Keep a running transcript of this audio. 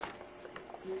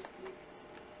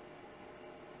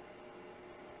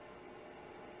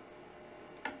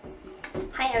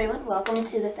Hi everyone, welcome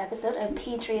to this episode of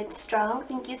Patriot Strong.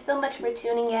 Thank you so much for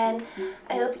tuning in.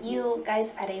 I hope you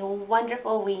guys have had a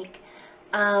wonderful week.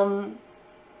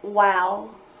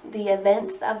 Wow, the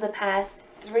events of the past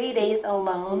 3 days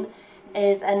alone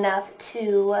is enough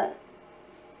to,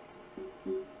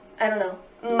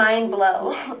 mind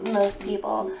blow most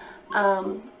people.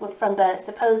 From the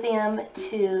symposium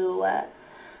to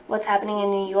what's happening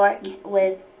in New York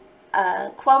with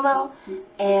Cuomo,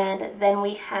 and then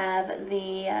we have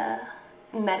the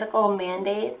medical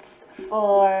mandates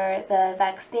for the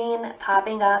vaccine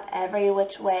popping up every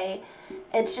which way.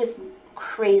 It's just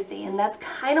crazy, and that's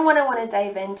kind of what I want to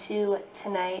dive into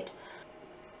tonight.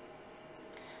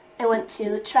 I want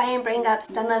to try and bring up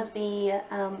some of the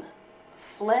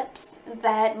flips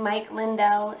that Mike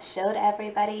Lindell showed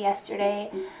everybody yesterday,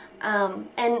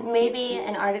 and maybe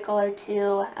an article or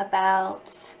two about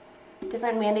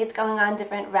different mandates going on,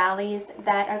 different rallies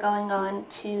that are going on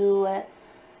to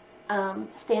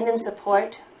stand in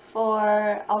support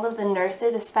for all of the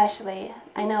nurses especially.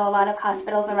 I know a lot of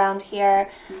hospitals around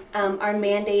here are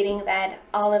mandating that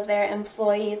all of their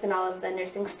employees and all of the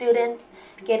nursing students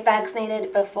get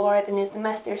vaccinated before the new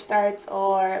semester starts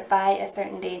or by a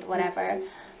certain date, whatever.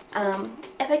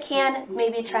 If I can,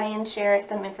 maybe try and share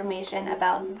some information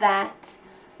about that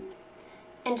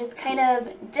and just kind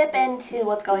of dip into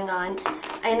what's going on.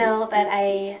 I know that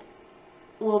I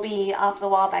will be off the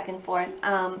wall back and forth,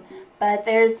 but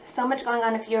there's so much going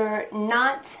on. If you're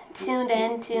not tuned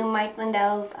in to Mike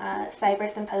Lindell's Cyber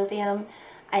Symposium,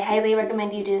 I highly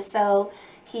recommend you do so.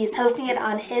 He's hosting it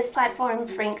on his platform,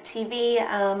 Frank TV.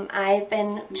 I've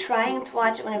been trying to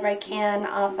watch it whenever I can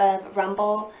off of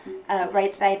Rumble.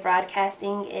 Right Side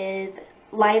Broadcasting is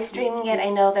live streaming it. I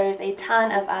know there's a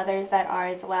ton of others that are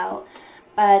as well.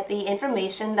 But the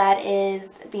information that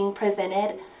is being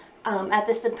presented at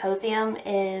the symposium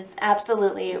is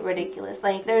absolutely ridiculous.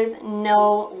 Like, there's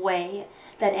no way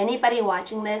that anybody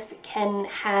watching this can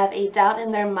have a doubt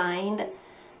in their mind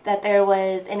that there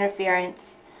was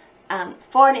interference,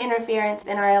 foreign interference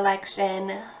in our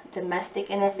election, domestic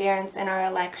interference in our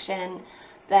election,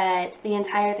 that the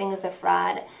entire thing is a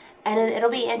fraud. And it'll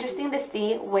be interesting to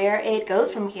see where it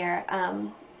goes from here.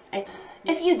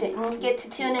 If you didn't get to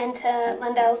tune into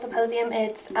Lindell's Symposium,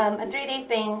 it's a 3-day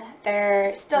thing.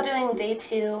 They're still doing day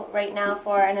 2 right now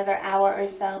for another hour or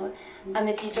so.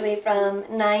 It's usually from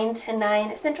 9 to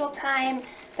 9 Central Time.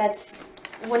 That's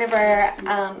whenever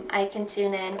I can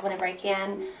tune in, whenever I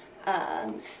can.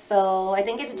 So I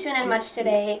didn't get to tune in much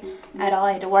today at all.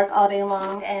 I had to work all day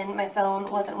long and my phone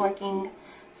wasn't working.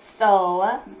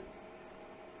 So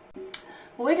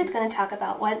we're just going to talk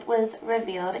about what was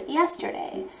revealed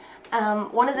yesterday.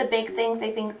 One of the big things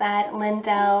I think that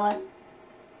Lindell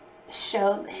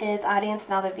showed his audience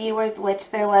and all the viewers,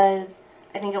 which there was,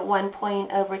 I think at one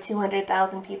point, over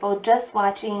 200,000 people just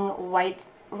watching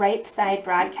Right Side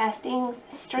Broadcasting's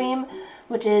stream,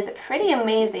 which is pretty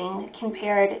amazing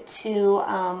compared to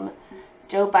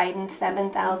Joe Biden's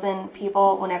 7,000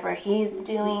 people whenever he's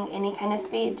doing any kind of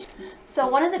speech. So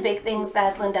one of the big things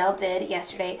that Lindell did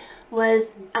yesterday was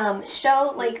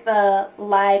show like the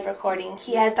live recording.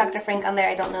 He has Dr. Frank on there.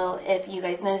 I don't know if you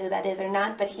guys know who that is or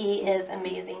not, but he is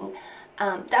amazing.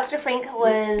 Dr. Frank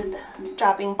was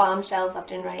dropping bombshells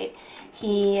left and right.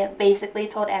 He basically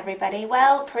told everybody,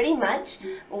 well, pretty much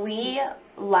we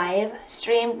live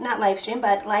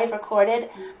recorded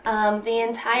the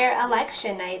entire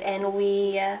election night, and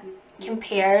we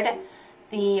compared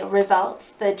the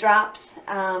results, the drops,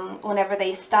 whenever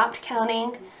they stopped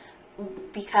counting,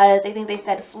 because I think they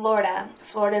said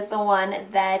Florida's the one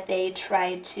that they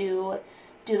tried to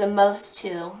do the most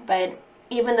to, but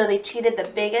even though they cheated the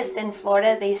biggest in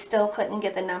Florida, they still couldn't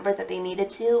get the numbers that they needed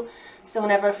to. So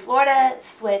whenever Florida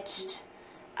switched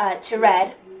to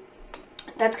red,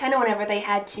 that's kind of whenever they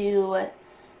had to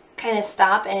kind of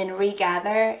stop and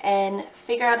regather and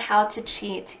figure out how to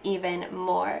cheat even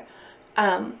more.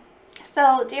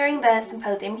 So during the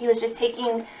symposium, he was just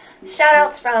taking shout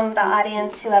outs from the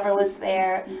audience, whoever was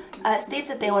there, states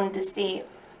that they wanted to see.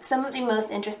 Some of the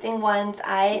most interesting ones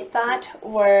I thought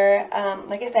were,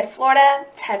 like I said, Florida,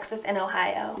 Texas, and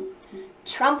Ohio.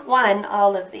 Trump won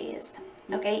all of these.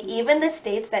 Okay, even the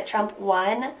states that Trump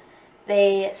won,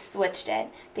 they switched it.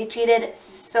 They cheated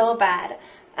so bad.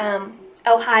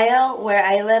 Ohio, where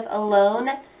I live alone,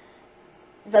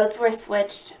 votes were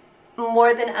switched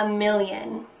more than 1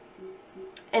 million,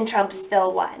 and Trump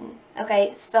still won.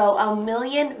 Okay, so 1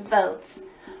 million votes.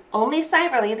 Only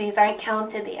cyberly, these aren't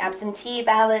counted, the absentee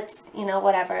ballots,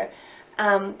 whatever.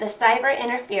 the cyber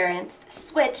interference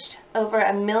switched over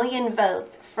 1 million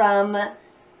votes from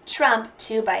Trump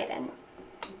to Biden.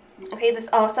 Okay, this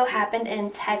also happened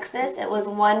in Texas. It was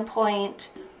 3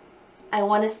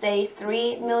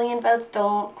 million votes.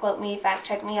 Don't quote me, fact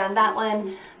check me on that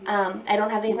one. I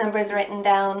don't have these numbers written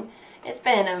down. It's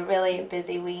been a really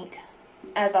busy week,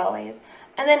 as always.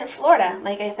 And then Florida,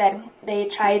 like I said, they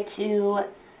tried to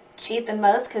cheat the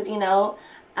most because,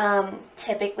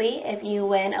 typically if you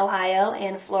win Ohio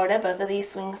and Florida, both of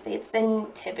these swing states, then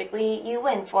typically you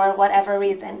win for whatever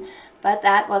reason. But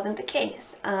that wasn't the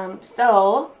case.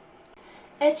 So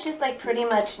it's just like pretty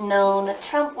much known.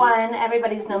 Trump won.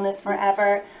 Everybody's known this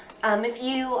forever. If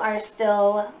you are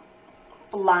still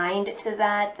blind to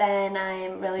that, then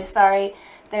I'm really sorry.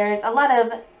 There's a lot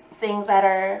of things that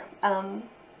are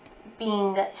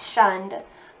being shunned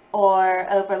or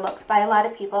overlooked by a lot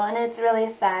of people, and it's really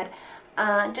sad.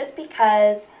 Just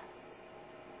because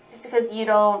you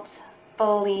don't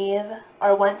believe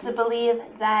or want to believe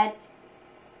that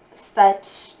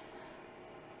such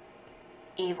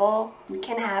evil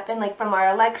can happen, like from our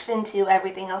election to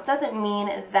everything else, doesn't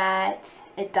mean that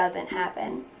it doesn't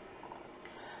happen.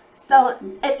 So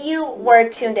if you were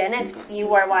tuned in, if you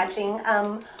were watching,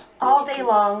 all day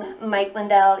long, Mike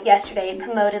Lindell yesterday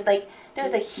promoted, there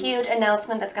was a huge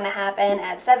announcement that's going to happen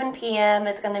at 7 p.m.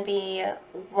 It's going to be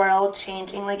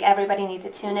world-changing. Everybody needs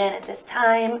to tune in at this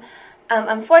time.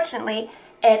 Unfortunately,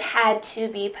 it had to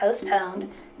be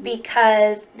postponed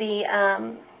because the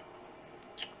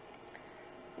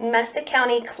Messer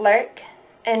County clerk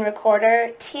and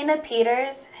recorder, Tina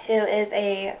Peters, who is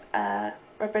a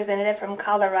representative from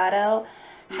Colorado,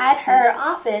 had her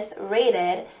office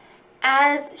raided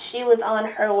as she was on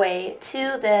her way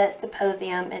to the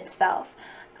symposium itself.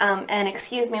 And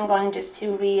excuse me, I'm going just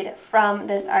to read from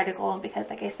this article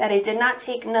because, like I said, I did not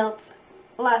take notes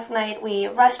last night. We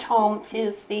rushed home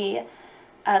to see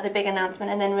the big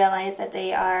announcement and then realized that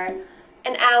they are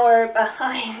an hour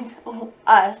behind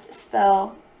us,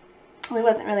 so we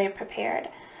wasn't really prepared.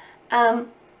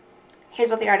 Here's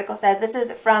what the article said. This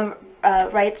is from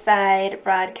Right Side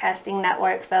Broadcasting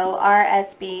Network, so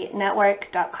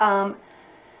rsbnetwork.com.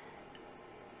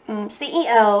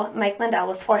 CEO Mike Lindell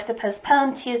was forced to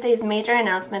postpone Tuesday's major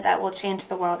announcement that will change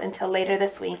the world until later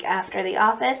this week after the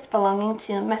office belonging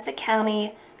to Messer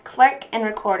County clerk and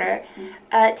recorder,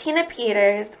 Tina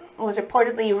Peters, was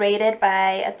reportedly raided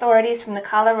by authorities from the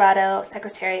Colorado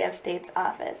Secretary of State's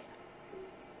office.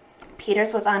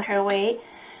 Peters was on her way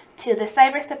to the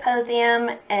Cyber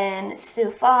Symposium in Sioux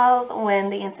Falls when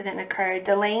the incident occurred,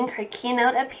 delaying her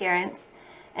keynote appearance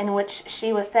in which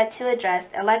she was set to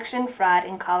address election fraud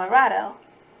in Colorado.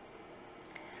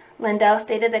 Lindell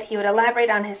stated that he would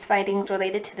elaborate on his findings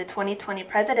related to the 2020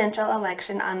 presidential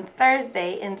election on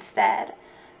Thursday instead.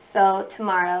 So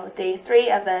tomorrow, day 3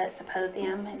 of the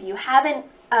symposium. If you haven't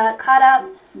caught up,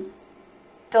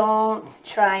 don't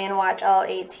try and watch all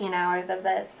 18 hours of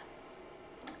this.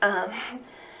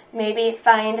 Maybe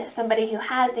find somebody who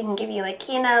has. They can give you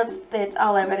keynotes. It's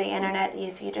all over the internet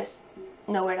if you just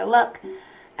know where to look.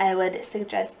 I would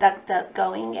suggest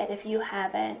DuckDuckGoing it if you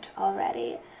haven't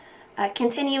already.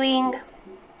 Continuing,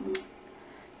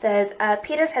 says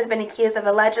Peters has been accused of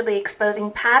allegedly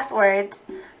exposing passwords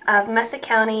of Messer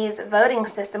County's voting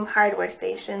system hardware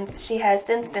stations. She has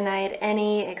since denied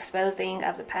any exposing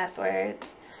of the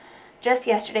passwords. Just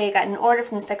yesterday, I got an order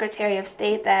from the Secretary of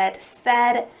State that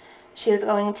said she was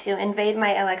going to invade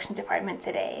my election department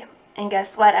today. And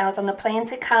guess what? I was on the plane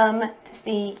to come to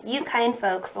see you kind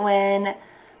folks and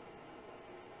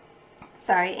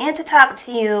to talk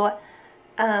to you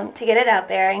to get it out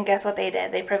there. And guess what they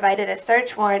did? They provided a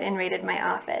search warrant and raided my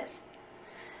office.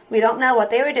 We don't know what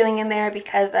they were doing in there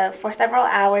because for several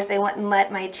hours they wouldn't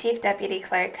let my chief deputy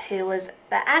clerk, who was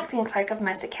the acting clerk of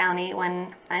Messer County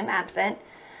when I'm absent,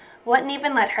 wouldn't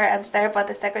even let her observe what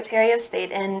the Secretary of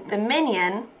State and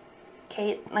Dominion,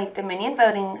 Dominion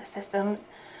voting systems,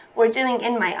 were doing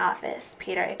in my office,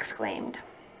 Peter exclaimed.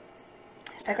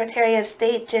 Secretary of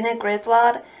State Jenna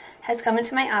Griswold has come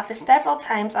into my office several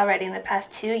times already in the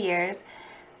past 2 years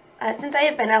since I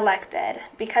have been elected.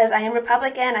 Because I am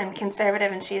Republican, I'm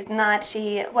conservative, and she's not.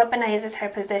 She weaponizes her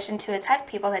position to attack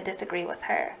people that disagree with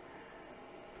her.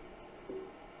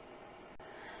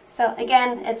 So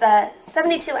again, it's a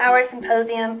 72-hour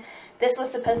symposium. This was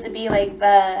supposed to be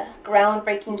the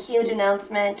groundbreaking, huge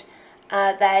announcement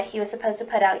that he was supposed to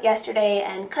put out yesterday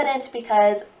and couldn't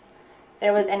because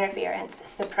there was interference.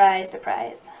 Surprise,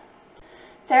 surprise.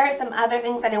 There are some other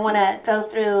things that I want to go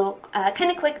through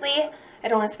kind of quickly. I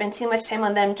don't want to spend too much time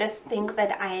on them, just things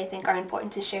that I think are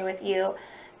important to share with you.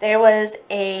 There was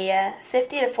a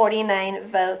 50-49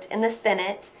 vote in the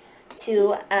Senate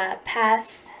to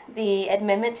pass the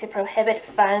amendment to prohibit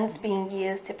funds being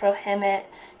used to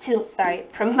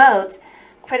promote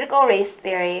critical race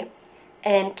theory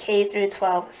in K through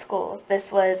 12 schools.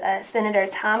 This was Senator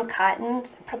Tom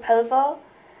Cotton's proposal.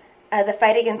 The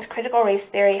fight against critical race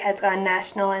theory has gone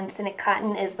national, and Senator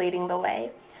Cotton is leading the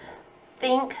way.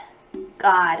 Thank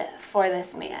God for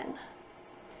this man.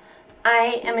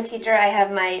 I am a teacher. I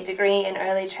have my degree in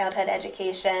early childhood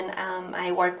education.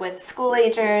 I work with school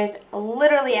agers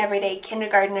literally every day,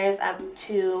 kindergartners up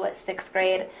to 6th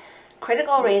grade.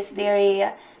 Critical race theory,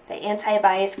 the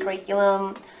anti-bias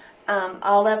curriculum,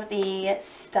 all of the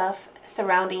stuff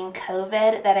surrounding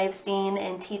COVID that I've seen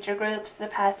in teacher groups the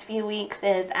past few weeks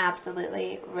is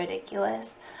absolutely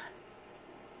ridiculous.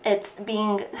 It's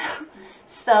being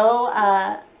so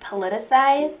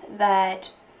politicized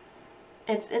that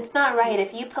it's not right.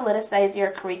 If you politicize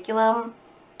your curriculum,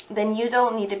 then you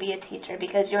don't need to be a teacher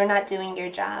because you're not doing your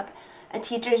job. A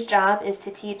teacher's job is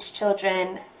to teach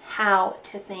children how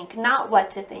to think, not what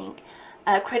to think.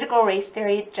 Critical race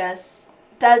theory does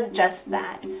just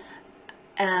that.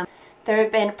 There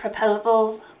have been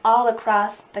proposals all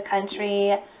across the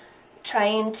country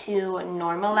trying to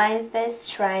normalize this,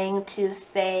 trying to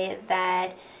say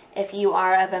that if you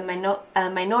are of a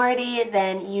minority,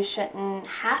 then you shouldn't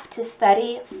have to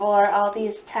study for all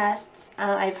these tests.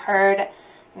 I've heard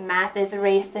math is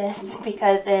racist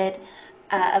because it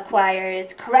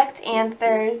acquires correct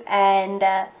answers, and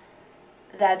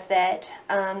that's it.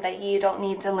 That you don't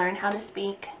need to learn how to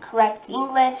speak correct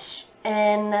English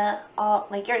in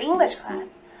like your English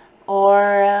class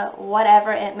or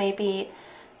whatever it may be.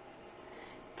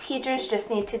 Teachers just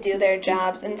need to do their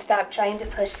jobs and stop trying to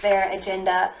push their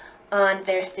agenda on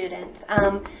their students.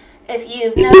 If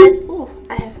you've noticed,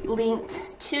 I have linked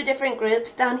 2 different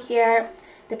groups down here.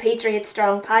 The Patriot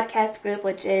Strong podcast group,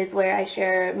 which is where I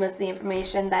share most of the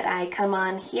information that I come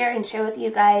on here and share with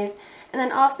you guys. And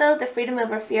then also the Freedom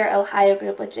Over Fear Ohio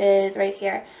group, which is right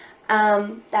here.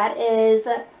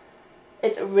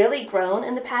 It's really grown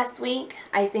in the past week.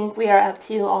 I think we are up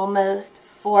to almost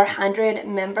 400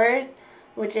 members,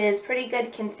 which is pretty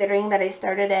good considering that I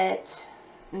started it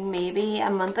maybe a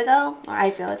month ago, or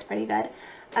I feel it's pretty good.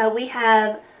 We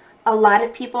have a lot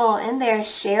of people in there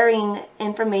sharing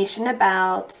information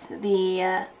about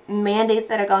the mandates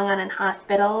that are going on in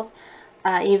hospitals,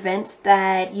 events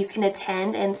that you can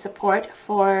attend and support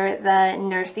for the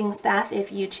nursing staff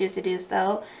if you choose to do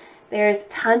so. There's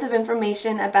tons of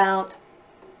information about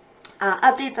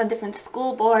updates on different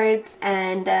school boards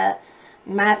and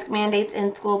mask mandates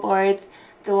in school boards.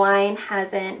 DeWine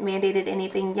hasn't mandated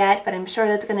anything yet, but I'm sure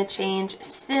that's going to change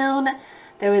soon.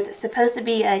 There was supposed to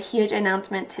be a huge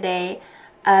announcement today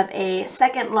of a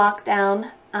second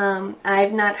lockdown.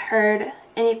 I've not heard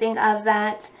anything of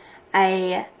that.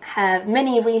 I have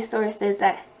many resources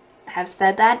that have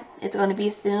said that it's going to be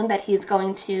soon, that he's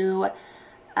going to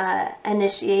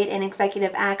initiate an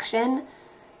executive action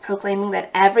proclaiming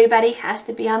that everybody has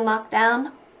to be on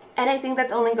lockdown. And I think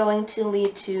that's only going to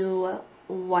lead to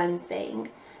one thing.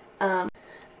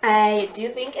 I do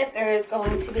think if there is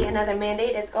going to be another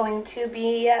mandate, it's going to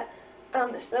be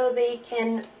so they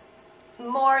can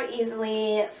more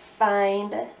easily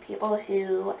find people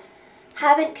who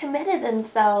haven't committed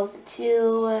themselves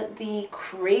to the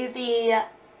crazy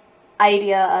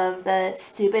idea of the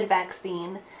stupid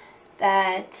vaccine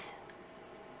that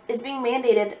is being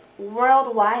mandated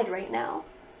worldwide right now.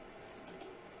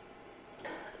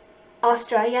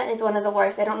 Australia is one of the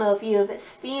worst. I don't know if you've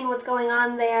seen what's going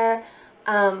on there.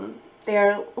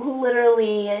 They're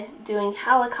literally doing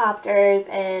helicopters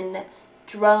and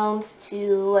drones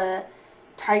to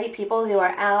target people who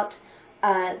are out.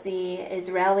 The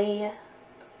Israeli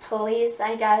police,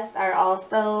 I guess, are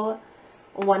also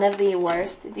one of the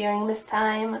worst during this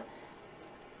time.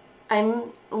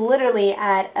 I'm literally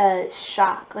at a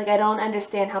shock. Like, I don't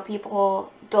understand how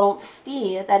people don't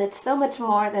see that it's so much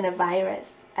more than a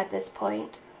virus at this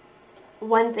point.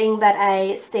 One thing that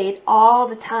I state all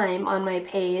the time on my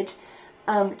page,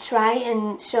 try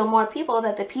and show more people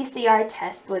that the PCR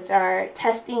tests, which are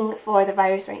testing for the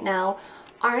virus right now,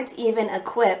 aren't even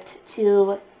equipped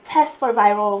to test for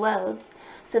viral loads.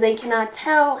 So they cannot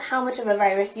tell how much of a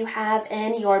virus you have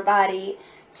in your body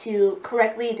to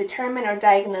correctly determine or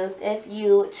diagnose if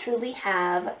you truly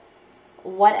have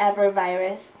whatever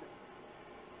virus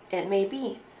it may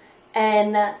be.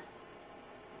 And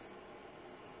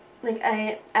like,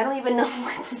 I don't even know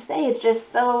what to say. It's just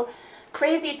so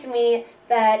crazy to me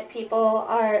that people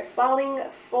are falling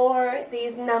for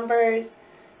these numbers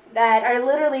that are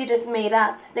literally just made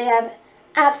up. They have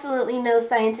absolutely no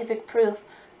scientific proof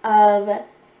of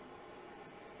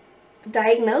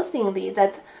diagnosing these.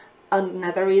 That's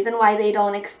another reason why they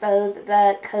don't expose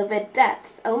the COVID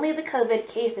deaths. Only the COVID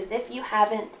cases. If you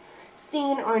haven't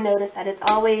seen or noticed that, it's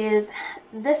always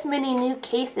this many new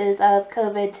cases of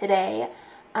COVID today.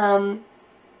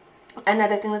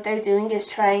 Another thing that they're doing is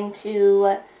trying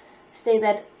to say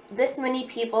that this many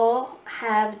people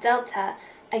have Delta.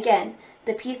 Again,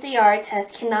 the PCR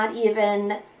test cannot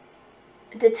even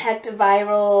detect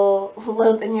viral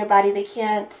loads in your body. They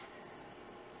can't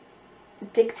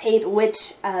dictate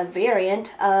which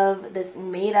variant of this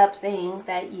made-up thing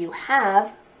that you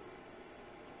have.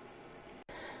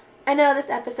 I know this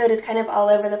episode is kind of all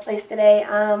over the place today.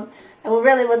 I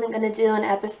really wasn't going to do an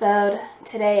episode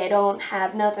today. I don't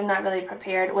have notes. I'm not really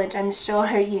prepared, which I'm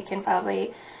sure you can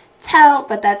probably tell,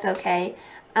 but that's okay.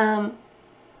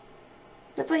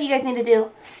 That's what you guys need to do.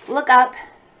 Look up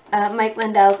Mike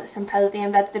Lindell's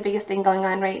symposium. That's the biggest thing going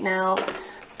on right now.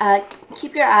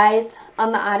 Keep your eyes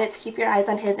on the audits. Keep your eyes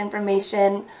on his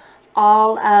information.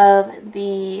 All of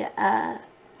the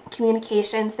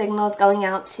communication signals going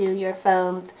out to your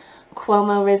phones.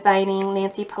 Cuomo resigning.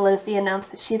 Nancy Pelosi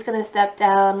announced that she's going to step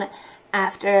down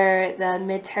after the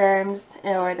midterms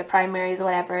or the primaries,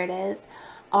 whatever it is.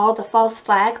 All the false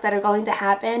flags that are going to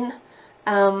happen.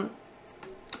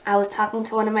 I was talking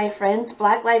to one of my friends.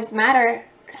 Black Lives Matter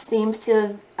seems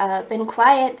to have been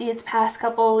quiet these past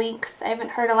couple of weeks. I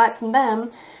haven't heard a lot from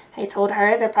them. I told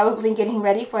her they're probably getting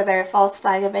ready for their false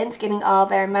flag events, getting all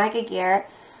their MAGA gear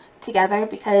together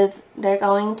because they're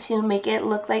going to make it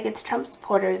look like it's Trump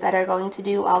supporters that are going to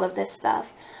do all of this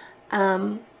stuff.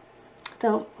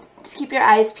 So just keep your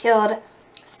eyes peeled.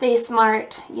 Stay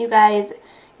smart. You guys,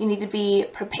 you need to be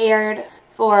prepared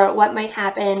for what might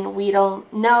happen. We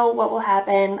don't know what will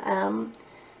happen.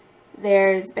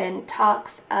 There's been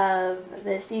talks of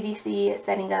the CDC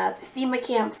setting up FEMA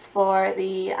camps for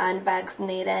the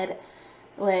unvaccinated,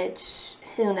 which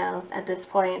who knows at this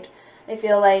point. I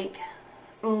feel like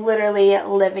I'm literally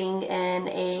living in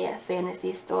a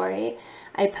fantasy story.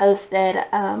 I posted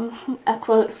a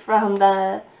quote from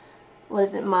the, what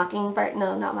is it, Mockingbird?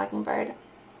 No, not Mockingbird.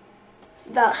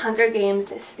 The Hunger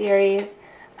Games series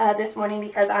this morning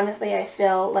because honestly I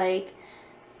feel like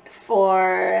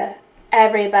for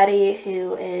everybody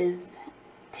who is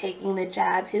taking the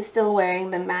jab, who's still wearing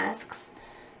the masks,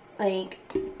 like,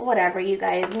 whatever, you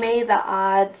guys, may the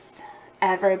odds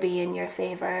ever be in your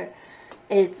favor,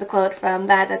 is the quote from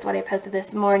that. That's what I posted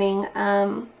this morning.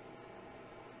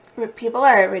 People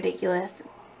are ridiculous.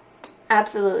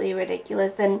 Absolutely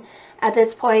ridiculous. And at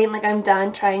this point, like, I'm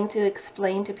done trying to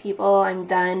explain to people. I'm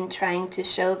done trying to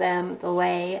show them the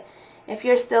way. If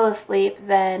you're still asleep,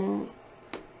 then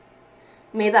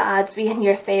may the odds be in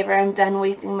your favor. I'm done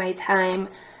wasting my time.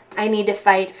 I need to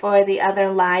fight for the other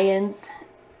lions,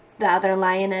 the other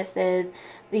lionesses,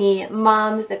 the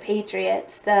moms, the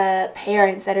patriots, the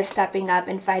parents that are stepping up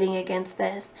and fighting against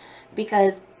this,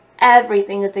 because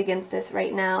everything is against us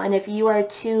right now. And if you are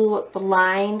too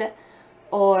blind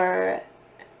or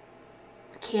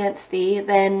can't see,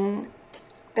 then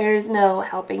there's no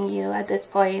helping you at this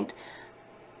point.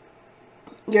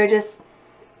 You're just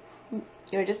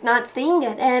not seeing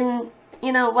it, and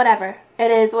you know, whatever.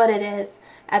 It is what it is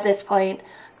at this point.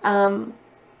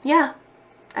 Yeah,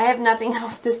 I have nothing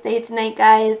else to say tonight,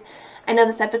 guys. I know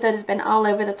this episode has been all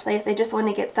over the place. I just want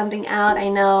to get something out. I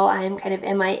know I'm kind of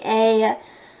MIA.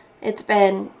 It's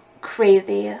been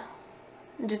crazy. It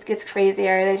just gets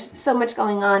crazier. There's so much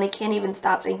going on. I can't even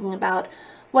stop thinking about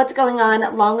what's going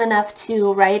on long enough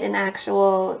to write an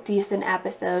actual decent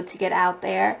episode to get out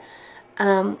there.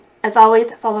 As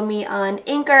always, follow me on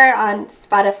Anchor, on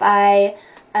Spotify.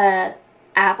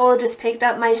 Apple just picked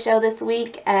up my show this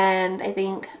week, and I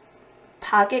think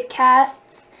Pocket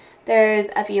Casts. There's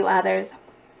a few others.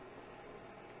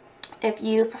 If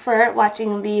you prefer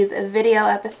watching these video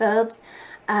episodes,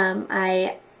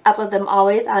 I upload them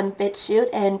always on BitChute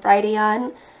and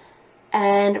Brighteon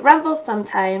and Rumble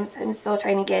sometimes. I'm still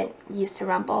trying to get used to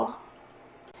Rumble.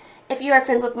 If you are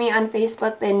friends with me on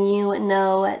Facebook, then you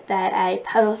know that I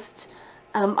post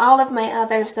all of my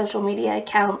other social media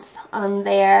accounts on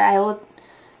there. I will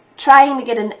trying to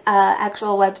get an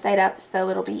actual website up so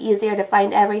it'll be easier to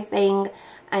find everything.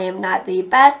 I am not the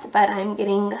best, but I'm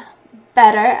getting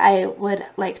better, I would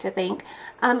like to think.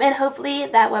 And hopefully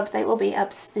that website will be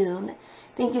up soon.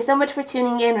 Thank you so much for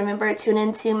tuning in. Remember, tune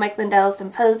into Mike Lindell's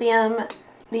Symposium.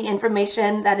 The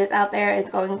information that is out there is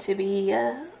going to be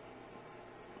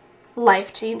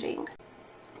life-changing.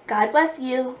 God bless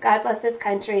you. God bless this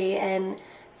country, and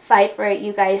fight for it,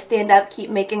 you guys. Stand up. Keep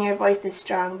making your voices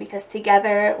strong, because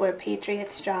together we're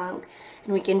Patriots strong.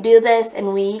 And we can do this,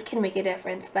 and we can make a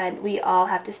difference, but we all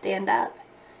have to stand up.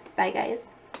 Bye, guys.